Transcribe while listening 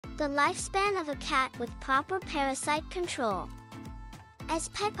The lifespan of a cat with proper parasite control. As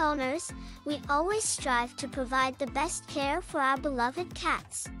pet owners, we always strive to provide the best care for our beloved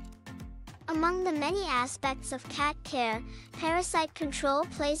cats. Among the many aspects of cat care, parasite control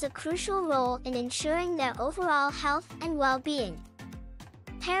plays a crucial role in ensuring their overall health and well-being.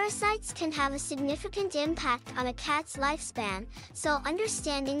 Parasites can have a significant impact on a cat's lifespan, so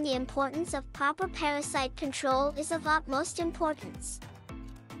understanding the importance of proper parasite control is of utmost importance.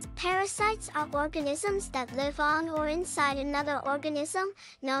 Parasites are organisms that live on or inside another organism,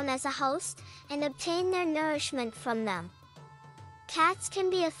 known as a host, and obtain their nourishment from them. Cats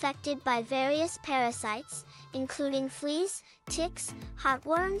can be affected by various parasites, including fleas, ticks,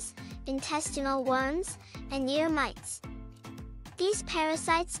 heartworms, intestinal worms, and ear mites. These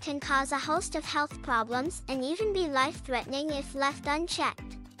parasites can cause a host of health problems and even be life-threatening if left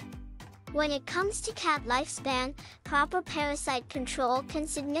unchecked. When it comes to cat lifespan, proper parasite control can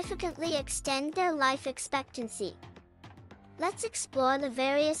significantly extend their life expectancy. Let's explore the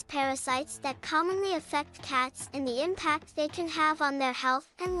various parasites that commonly affect cats and the impact they can have on their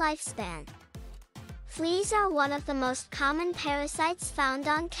health and lifespan. Fleas are one of the most common parasites found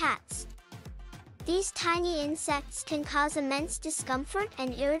on cats. These tiny insects can cause immense discomfort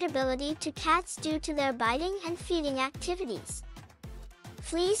and irritability to cats due to their biting and feeding activities.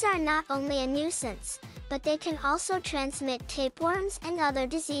 Fleas are not only a nuisance, but they can also transmit tapeworms and other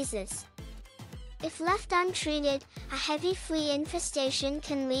diseases. If left untreated, a heavy flea infestation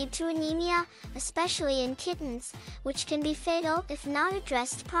can lead to anemia, especially in kittens, which can be fatal if not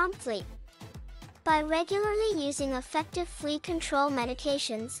addressed promptly. By regularly using effective flea control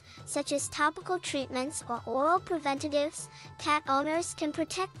medications, such as topical treatments or oral preventatives, cat owners can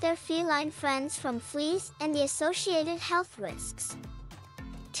protect their feline friends from fleas and the associated health risks.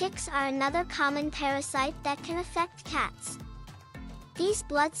 Ticks are another common parasite that can affect cats. These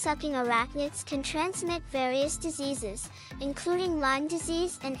blood-sucking arachnids can transmit various diseases, including Lyme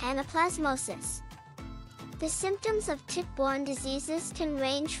disease and anaplasmosis. The symptoms of tick-borne diseases can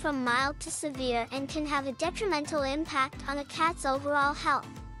range from mild to severe and can have a detrimental impact on a cat's overall health.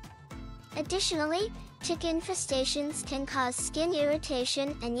 Additionally, tick infestations can cause skin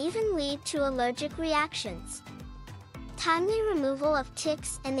irritation and even lead to allergic reactions. Timely removal of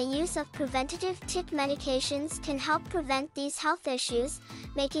ticks and the use of preventative tick medications can help prevent these health issues,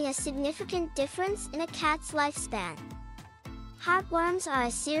 making a significant difference in a cat's lifespan. Heartworms are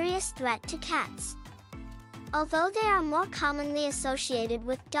a serious threat to cats. Although they are more commonly associated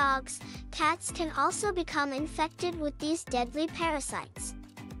with dogs, cats can also become infected with these deadly parasites.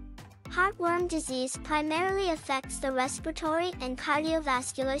 Heartworm disease primarily affects the respiratory and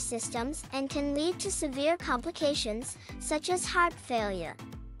cardiovascular systems and can lead to severe complications, such as heart failure.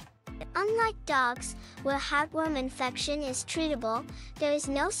 Unlike dogs, where heartworm infection is treatable, there is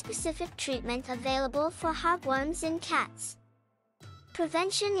no specific treatment available for heartworms in cats.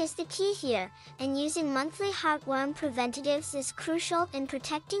 Prevention is the key here, and using monthly heartworm preventatives is crucial in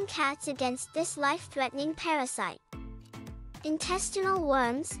protecting cats against this life-threatening parasite. Intestinal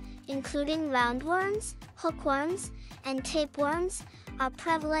worms, including roundworms, hookworms, and tapeworms, are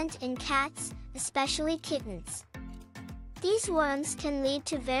prevalent in cats, especially kittens. These worms can lead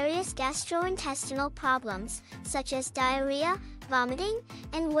to various gastrointestinal problems, such as diarrhea, vomiting,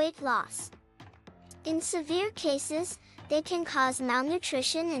 and weight loss. In severe cases, they can cause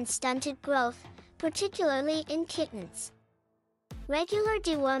malnutrition and stunted growth, particularly in kittens. Regular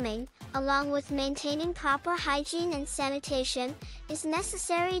deworming, along with maintaining proper hygiene and sanitation, is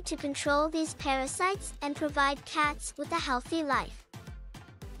necessary to control these parasites and provide cats with a healthy life.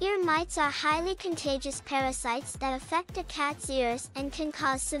 Ear mites are highly contagious parasites that affect a cat's ears and can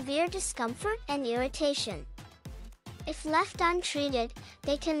cause severe discomfort and irritation. If left untreated,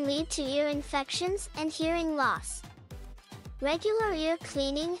 they can lead to ear infections and hearing loss. Regular ear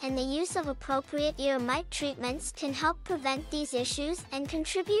cleaning and the use of appropriate ear mite treatments can help prevent these issues and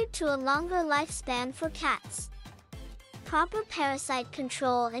contribute to a longer lifespan for cats. Proper parasite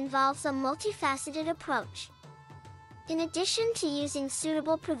control involves a multifaceted approach. In addition to using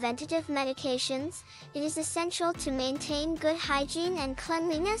suitable preventative medications, it is essential to maintain good hygiene and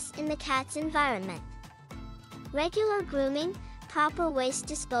cleanliness in the cat's environment. Regular grooming, proper waste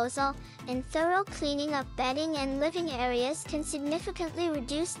disposal, and thorough cleaning of bedding and living areas can significantly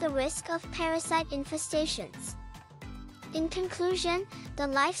reduce the risk of parasite infestations. In conclusion, the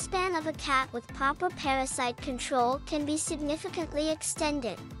lifespan of a cat with proper parasite control can be significantly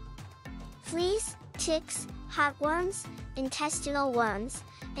extended. Fleas, ticks, heartworms, intestinal worms,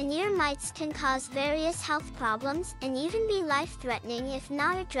 and ear mites can cause various health problems and even be life-threatening if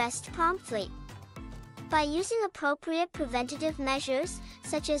not addressed promptly. By using appropriate preventative measures,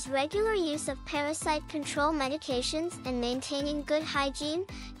 such as regular use of parasite control medications and maintaining good hygiene,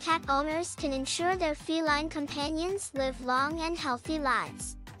 cat owners can ensure their feline companions live long and healthy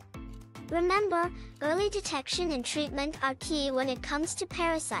lives. Remember, early detection and treatment are key when it comes to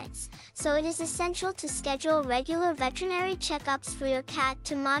parasites, so it is essential to schedule regular veterinary checkups for your cat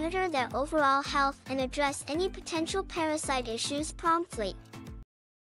to monitor their overall health and address any potential parasite issues promptly.